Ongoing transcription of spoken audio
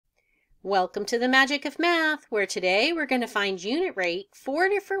Welcome to the Magic of Math, where today we're going to find unit rate 4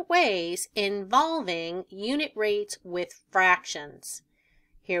 different ways involving unit rates with fractions.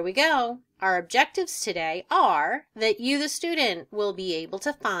 Here we go. Our objectives today are that you, the student, will be able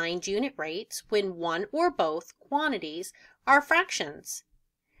to find unit rates when one or both quantities are fractions.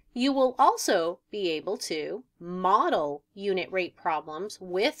 You will also be able to model unit rate problems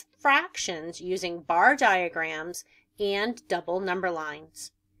with fractions using bar diagrams and double number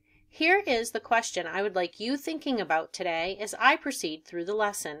lines. Here is the question I would like you thinking about today as I proceed through the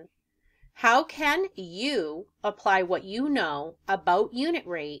lesson. How can you apply what you know about unit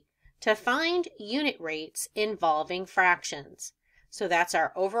rate to find unit rates involving fractions? So that's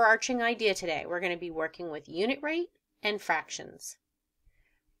our overarching idea today. We're going to be working with unit rate and fractions.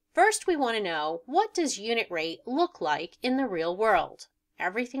 First, we want to know, what does unit rate look like in the real world?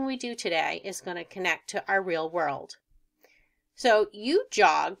 Everything we do today is going to connect to our real world. So you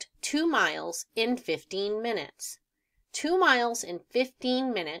jogged 2 miles in 15 minutes. 2 miles in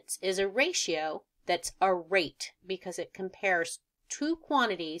 15 minutes is a ratio that's a rate because it compares two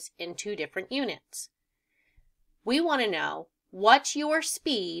quantities in two different units. We want to know, what's your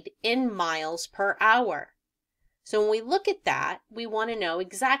speed in miles per hour? So when we look at that, we want to know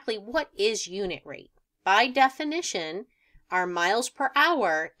exactly what is unit rate. By definition, our miles per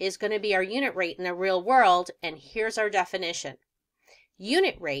hour is going to be our unit rate in the real world, and here's our definition.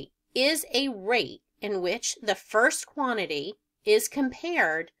 Unit rate is a rate in which the first quantity is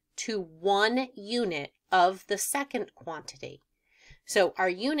compared to 1 unit of the second quantity. So our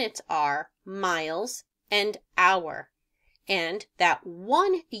units are miles and hour, and that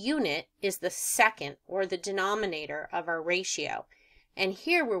 1 unit is the second, or the denominator, of our ratio. And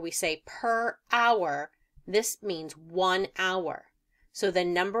here where we say per hour, this means 1 hour. So the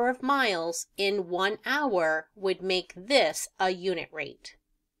number of miles in 1 hour would make this a unit rate.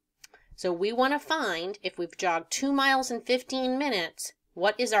 So we want to find, if we've jogged 2 miles in 15 minutes,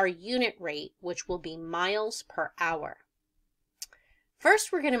 what is our unit rate, which will be miles per hour.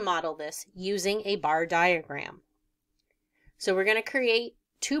 First, we're going to model this using a bar diagram. So we're going to create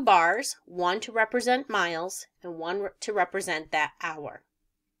 2 bars, one to represent miles and one to represent that hour.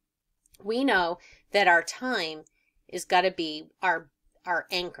 We know that our time is got to be our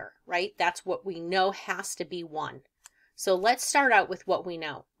anchor, right? That's what we know has to be 1. So let's start out with what we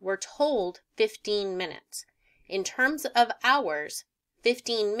know. We're told 15 minutes. In terms of hours,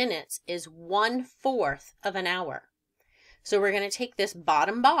 15 minutes is 1/4 of an hour. So we're going to take this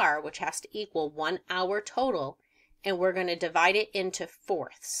bottom bar, which has to equal 1 hour total, and we're going to divide it into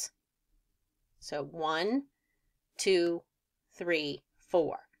fourths. So 1, 2, 3,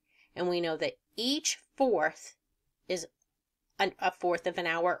 4. And we know that each fourth is a fourth of an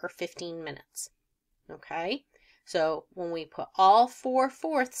hour, or 15 minutes. Okay, so when we put all 4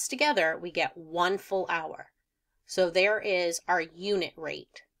 fourths together, we get 1 full hour. So there is our unit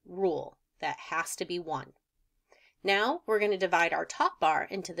rate rule. That has to be 1. Now we're going to divide our top bar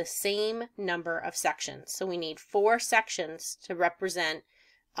into the same number of sections. So we need 4 sections to represent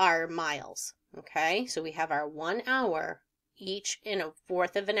our miles. Okay, so we have our 1 hour, each in a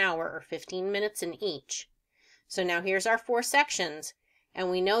fourth of an hour, or 15 minutes in each. So now here's our 4 sections, and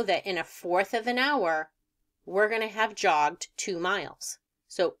we know that in a fourth of an hour, we're going to have jogged 2 miles.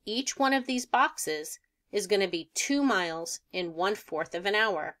 So each one of these boxes is going to be 2 miles in 1/4 of an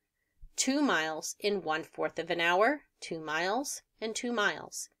hour, 2 miles in 1/4 of an hour, 2 miles, and 2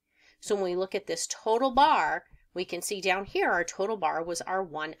 miles. So when we look at this total bar, we can see down here our total bar was our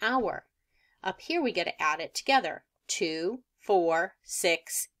 1 hour. Up here we got to add it together. 2, 4,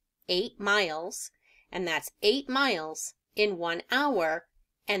 6, 8 miles. And that's 8 miles in 1 hour,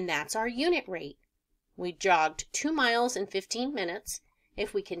 and that's our unit rate. We jogged 2 miles in 15 minutes.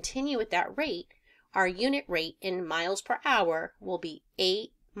 If we continue at that rate, our unit rate in miles per hour will be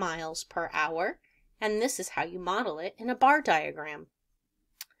 8 miles per hour, and this is how you model it in a bar diagram.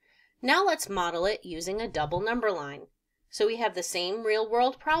 Now let's model it using a double number line. So we have the same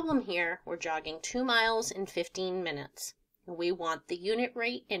real-world problem here. We're jogging 2 miles in 15 minutes. And we want the unit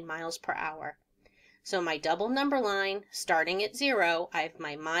rate in miles per hour. So my double number line, starting at 0, I have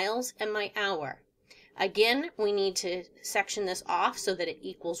my miles and my hour. Again, we need to section this off so that it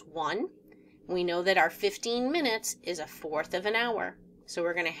equals 1. We know that our 15 minutes is a fourth of an hour. So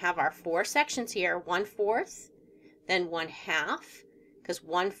we're going to have our 4 sections here, 1/4, then 1/2, because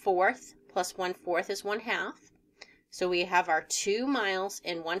 1/4 plus 1/4 is 1/2. So we have our 2 miles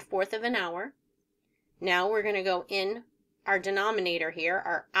in 1/4 of an hour. Now we're going to go in our denominator here,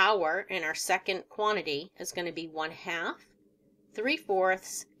 our hour, and our second quantity is going to be 1/2,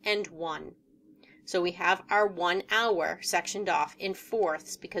 3/4, and 1. So we have our 1 hour sectioned off in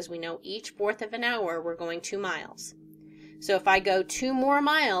fourths because we know each fourth of an hour we're going 2 miles. So if I go 2 more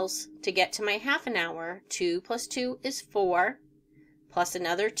miles to get to my half an hour, 2 plus 2 is 4, plus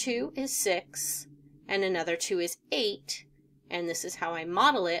another 2 is 6, and another 2 is 8, and this is how I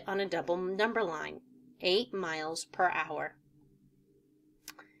model it on a double number line, 8 miles per hour.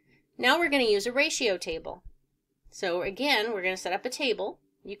 Now we're going to use a ratio table. So again, we're going to set up a table.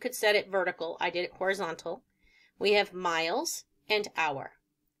 You could set it vertical. I did it horizontal. We have miles and hour.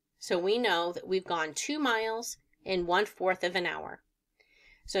 So we know that we've gone 2 miles in 1/4 of an hour.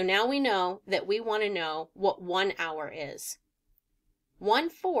 So now we know that we want to know what 1 hour is.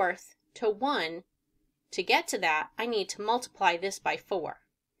 1/4 to 1, to get to that, I need to multiply this by 4.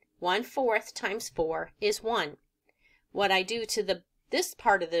 1/4 times 4 is 1. What I do to this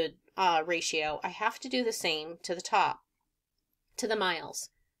part of the ratio, I have to do the same to the top, to the miles.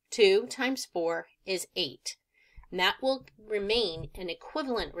 2 times 4 is 8. And that will remain an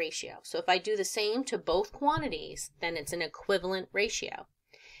equivalent ratio. So if I do the same to both quantities, then it's an equivalent ratio.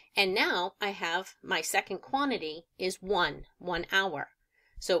 And now I have my second quantity is 1 hour.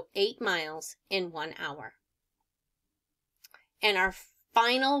 So 8 miles in 1 hour. And our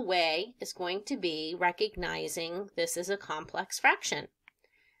final way is going to be recognizing this as a complex fraction.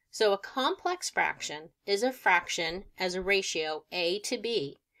 So a complex fraction is a fraction as a ratio A to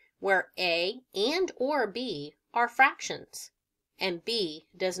B, where A and or B are fractions, and B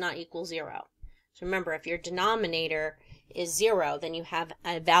does not equal 0. So remember, if your denominator is 0, then you have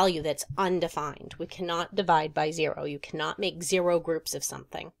a value that's undefined. We cannot divide by 0. You cannot make 0 groups of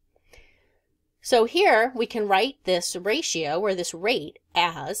something. So here we can write this ratio, or this rate,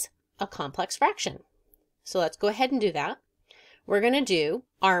 as a complex fraction. So let's go ahead and do that. We're going to do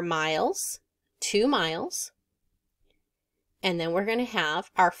our miles, 2 miles, and then we're going to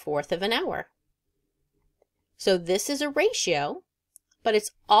have our 1/4 of an hour. So this is a ratio, but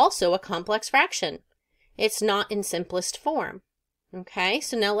it's also a complex fraction. It's not in simplest form. Okay,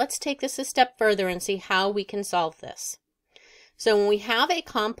 so now let's take this a step further and see how we can solve this. So when we have a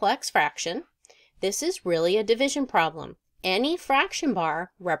complex fraction, this is really a division problem. Any fraction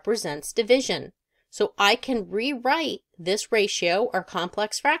bar represents division. So I can rewrite this ratio or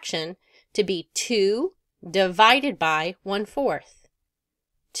complex fraction to be 2 divided by 1/4.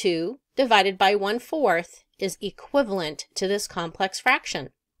 2 divided by 1/4 is equivalent to this complex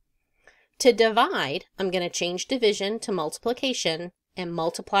fraction. To divide, I'm going to change division to multiplication and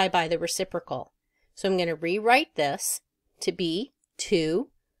multiply by the reciprocal. So I'm going to rewrite this to be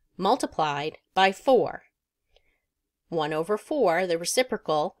 2 multiplied by 4. 1/4, the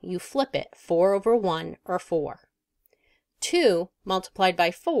reciprocal, you flip it, 4/1 or 4. 2 multiplied by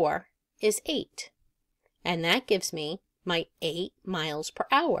 4 is 8. And that gives me my 8 miles per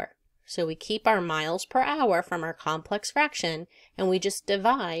hour. So we keep our miles per hour from our complex fraction and we just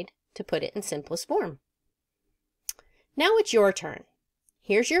divide to put it in simplest form. Now it's your turn.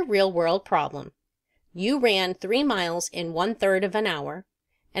 Here's your real world problem. You ran 3 miles in 1/3 of an hour,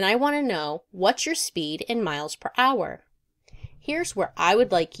 and I want to know what's your speed in miles per hour. Here's where I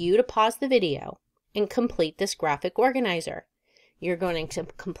would like you to pause the video and complete this graphic organizer. You're going to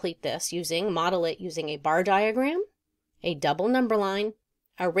complete this model it using a bar diagram, a double number line,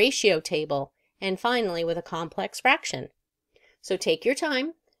 a ratio table, and finally with a complex fraction. So take your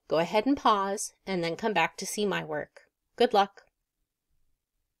time, go ahead and pause, and then come back to see my work. Good luck.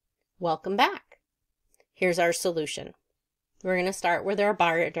 Welcome back. Here's our solution. We're going to start with our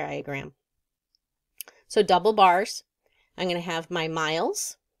bar diagram. So double bars, I'm going to have my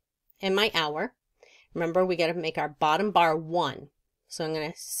miles and my hour. Remember, we got to make our bottom bar 1. So I'm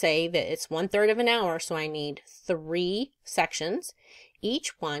going to say that it's 1/3 of an hour, so I need 3 sections.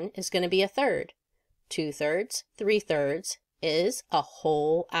 Each one is going to be a third. 2/3, 3/3 is a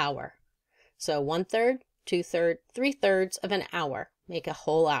whole hour. So 1/3, 2/3, 3/3 of an hour make a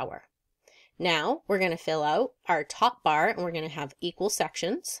whole hour. Now we're going to fill out our top bar and we're going to have equal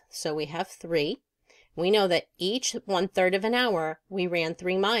sections. So we have 3. We know that each 1/3 of an hour we ran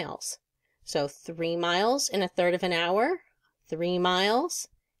 3 miles. So 3 miles in 1/3 of an hour, 3 miles,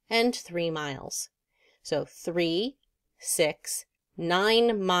 and 3 miles. So 3, 6,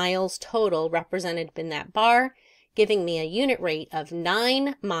 9 miles total represented in that bar, giving me a unit rate of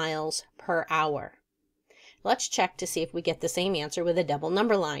 9 miles per hour. Let's check to see if we get the same answer with a double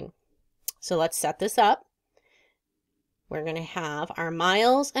number line. So let's set this up. We're going to have our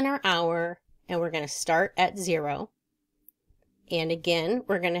miles and our hour, and we're going to start at 0. And again,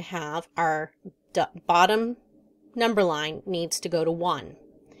 we're going to have our bottom number line needs to go to 1.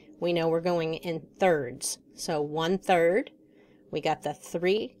 We know we're going in thirds. So 1/3, we got the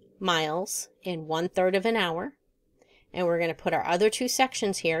 3 miles in 1/3 of an hour. And we're going to put our other two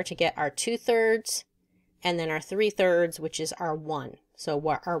sections here to get our 2/3 and then our 3/3, which is our 1. So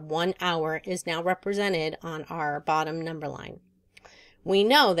what our 1 hour is now represented on our bottom number line. We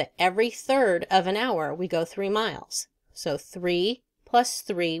know that every third of an hour we go 3 miles. So 3 plus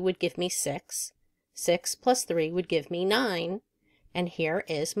 3 would give me 6. 6 plus 3 would give me 9. And here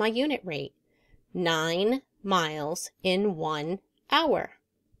is my unit rate. 9 miles in 1 hour.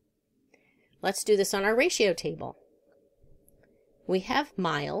 Let's do this on our ratio table. We have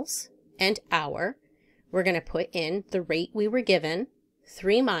miles and hour. We're going to put in the rate we were given,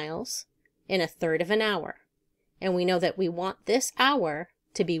 3 miles in 1/3 of an hour. And we know that we want this hour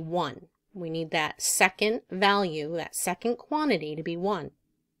to be 1. We need that second value, that second quantity to be 1.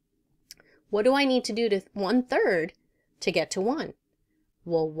 What do I need to do to 1/3 to get to 1?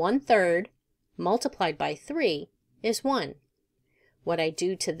 Well, 1/3 multiplied by 3 is 1. What I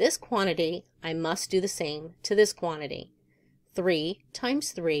do to this quantity, I must do the same to this quantity. 3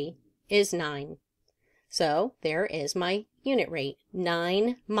 times 3 is 9. So there is my unit rate,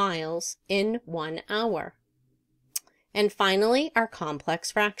 9 miles in 1 hour. And finally, our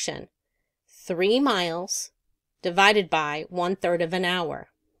complex fraction. 3 miles divided by 1/3 of an hour.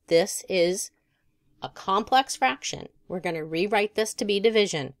 This is a complex fraction. We're going to rewrite this to be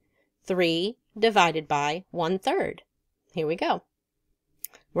division. 3 divided by 1/3. Here we go.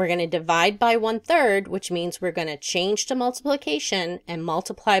 We're going to divide by 1/3, which means we're going to change to multiplication and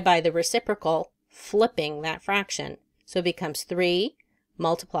multiply by the reciprocal, flipping that fraction. So it becomes 3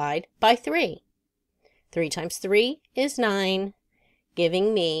 multiplied by 3. 3 times 3 is 9,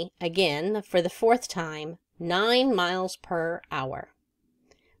 giving me, again, for the 4th time, 9 miles per hour.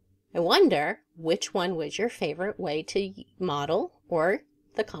 I wonder which one was your favorite way to model or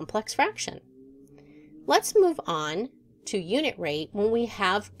the complex fraction. Let's move on to unit rate when we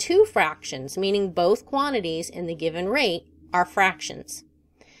have two fractions, meaning both quantities in the given rate are fractions.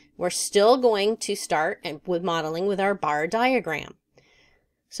 We're still going to start with modeling with our bar diagram.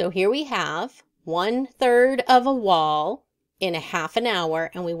 So here we have 1/3 of a wall in 1/2 an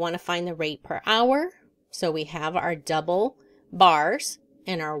hour, and we want to find the rate per hour. So we have our double bars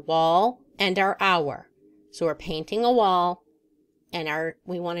and our wall and our hour. So we're painting a wall, and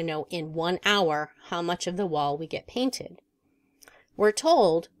we want to know in 1 hour how much of the wall we get painted. We're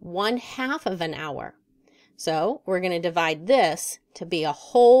told 1/2 of an hour. So we're going to divide this to be a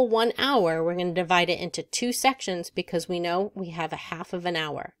whole 1 hour. We're going to divide it into 2 sections because we know we have 1/2 of an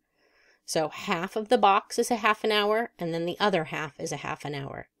hour. So half of the box is 1/2 an hour, and then the other half is 1/2 an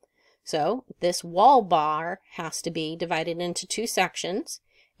hour. So this wall bar has to be divided into 2 sections,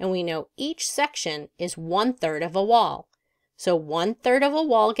 and we know each section is 1/3 of a wall. So 1/3 of a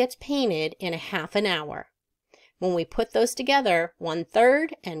wall gets painted in 1/2 an hour. When we put those together,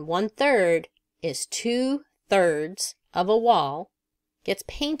 1/3 and 1/3 is 2/3 of a wall gets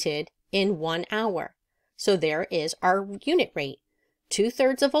painted in 1 hour. So there is our unit rate,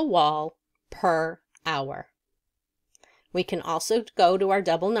 2/3 of a wall per hour. We can also go to our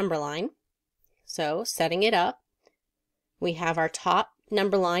double number line. So setting it up, we have our top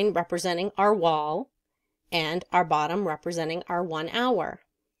number line representing our wall and our bottom representing our 1 hour.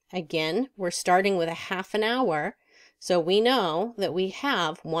 Again, we're starting with 1/2 an hour, so we know that we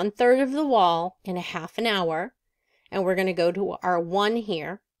have 1/3 of the wall in 1/2 an hour, and we're going to go to our 1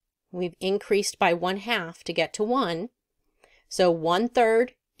 here. We've increased by 1/2 to get to 1. So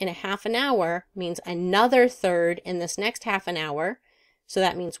 1/3 in 1/2 an hour means another third in this next 1/2 an hour. So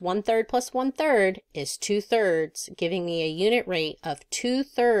that means 1/3 plus 1/3 is 2/3, giving me a unit rate of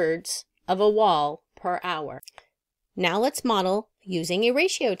 2/3 of a wall per hour. Now let's model using a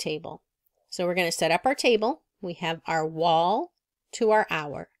ratio table. So we're going to set up our table. We have our wall to our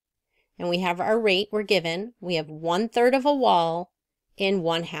hour, and we have our rate we're given. We have 1/3 of a wall in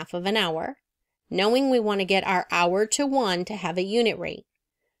 1/2 of an hour, knowing we want to get our hour to 1 to have a unit rate.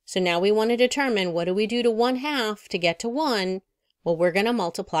 So now we want to determine, what do we do to 1/2 to get to 1? Well, we're going to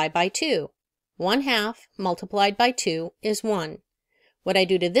multiply by 2. 1/2 multiplied by 2 is 1. What I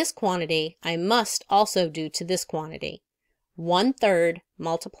do to this quantity, I must also do to this quantity. 1/3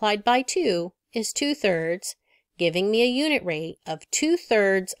 multiplied by 2 is 2/3, giving me a unit rate of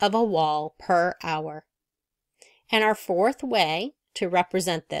 2/3 of a wall per hour. And our fourth way to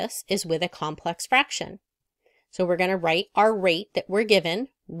represent this is with a complex fraction. So we're going to write our rate that we're given,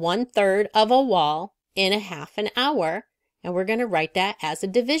 1/3 of a wall in 1/2 an hour, and we're going to write that as a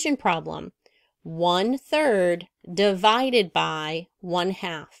division problem. 1/3 divided by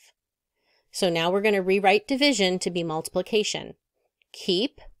 1/2. So now we're going to rewrite division to be multiplication.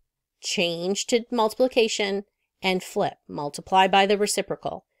 Keep, change to multiplication, and flip, multiply by the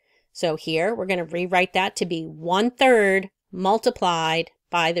reciprocal. So here we're going to rewrite that to be 1/3 multiplied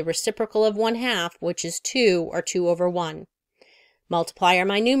by the reciprocal of 1/2, which is 2 or 2 over 1. Multiply are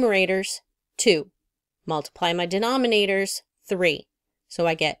my numerators, 2. Multiply my denominators, 3. So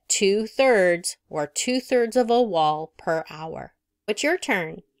I get 2/3 or 2/3 of a wall per hour. It's your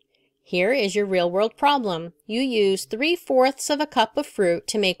turn. Here is your real-world problem. You use 3/4 of a cup of fruit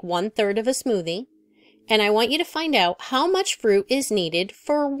to make 1/3 of a smoothie, and I want you to find out how much fruit is needed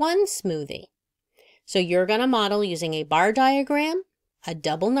for one smoothie. So you're going to model using a bar diagram, a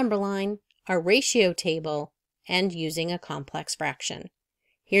double number line, a ratio table, and using a complex fraction.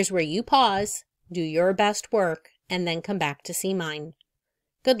 Here's where you pause, do your best work, and then come back to see mine.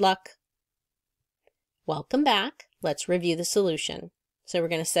 Good luck. Welcome back. Let's review the solution. So we're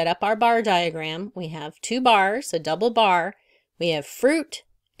going to set up our bar diagram. We have 2 bars, a double bar. We have fruit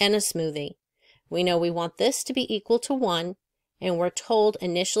and a smoothie. We know we want this to be equal to 1, and we're told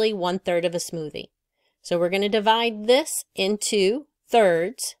initially 1/3 of a smoothie. So we're going to divide this into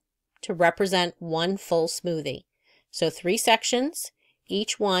thirds to represent one full smoothie. So 3 sections,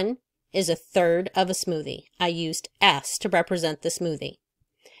 each one is 1/3 of a smoothie. I used S to represent the smoothie.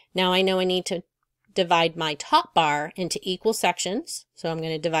 Now I know I need to divide my top bar into equal sections. So I'm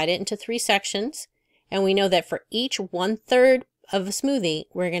going to divide it into 3 sections. And we know that for each 1/3 of a smoothie,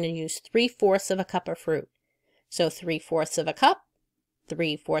 we're going to use 3/4 of a cup of fruit. So 3/4 of a cup,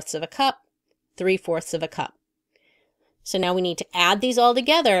 3/4 of a cup, 3/4 of a cup. So now we need to add these all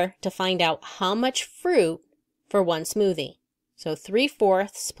together to find out how much fruit for one smoothie. So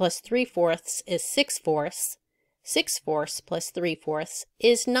 3/4 plus 3/4 is 6/4. 6/4 plus 3/4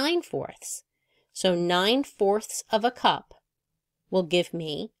 is 9/4. So 9/4 of a cup will give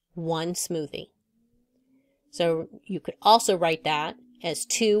me one smoothie. So you could also write that as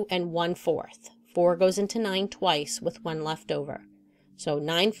 2 1/4. 4 goes into 9 twice with 1 left over. So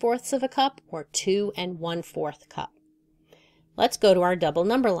 9/4 of a cup or 2 1/4 cup. Let's go to our double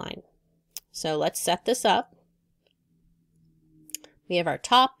number line. So let's set this up. We have our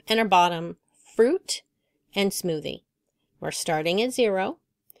top and our bottom, fruit and smoothie. We're starting at 0,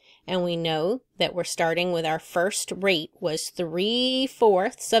 and we know that we're starting with our first rate was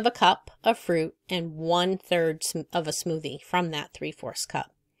 3/4 of a cup of fruit and 1/3 of a smoothie from that 3/4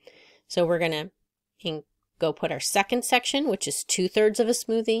 cup. So we're going to go put our second section, which is 2/3 of a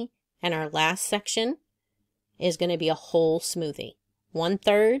smoothie, and our last section is going to be a whole smoothie.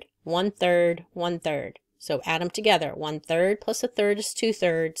 1/3, 1/3, 1/3. So add them together. 1/3 plus 1/3 is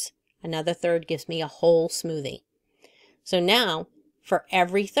 2/3. Another third gives me a whole smoothie. So now, for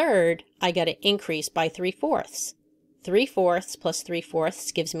every third, I got to increase by 3/4. 3/4 plus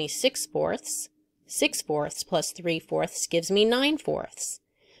 3/4 gives me 6/4. 6/4 plus 3/4 gives me 9/4.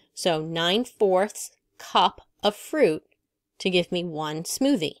 So 9/4 cup of fruit to give me one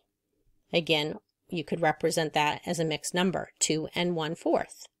smoothie. Again, you could represent that as a mixed number, 2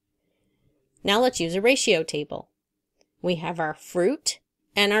 1/4. Now let's use a ratio table. We have our fruit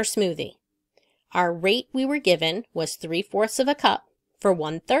and our smoothie. Our rate we were given was 3/4 of a cup for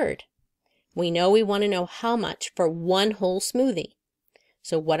 1/3. We know we want to know how much for one whole smoothie.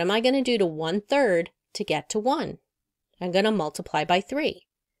 So what am I going to do to 1/3 to get to 1? I'm going to multiply by 3.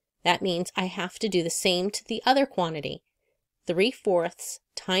 That means I have to do the same to the other quantity. 3/4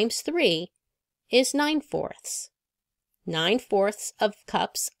 times 3 is 9/4. 9/4 of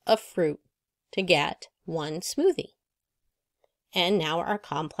cups of fruit to get one smoothie. And now our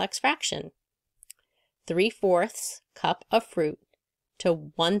complex fraction. 3/4 cup of fruit to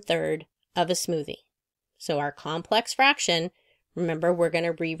 1/3 of a smoothie. So our complex fraction, remember we're going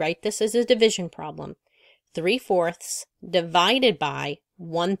to rewrite this as a division problem. 3/4 divided by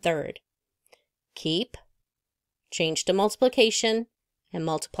 1/3. Keep, change to multiplication, and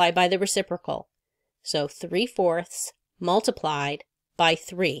multiply by the reciprocal. So 3/4 multiplied by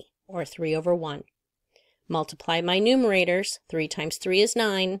 3, or 3 over 1. Multiply my numerators, 3 times 3 is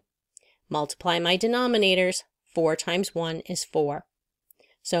 9. Multiply my denominators, 4 times 1 is 4.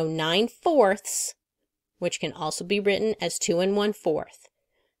 So 9/4, which can also be written as 2 1/4.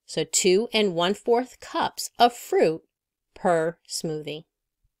 So 2 1/4 cups of fruit per smoothie.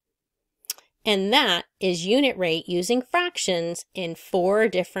 And that is unit rate using fractions in 4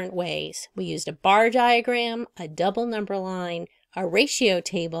 different ways. We used a bar diagram, a double number line, a ratio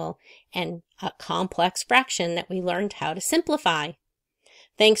table, and a complex fraction that we learned how to simplify.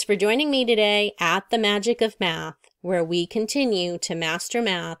 Thanks for joining me today at The Magic of Math, where we continue to master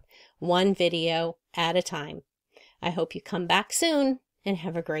math one video at a time. I hope you come back soon and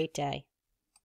have a great day.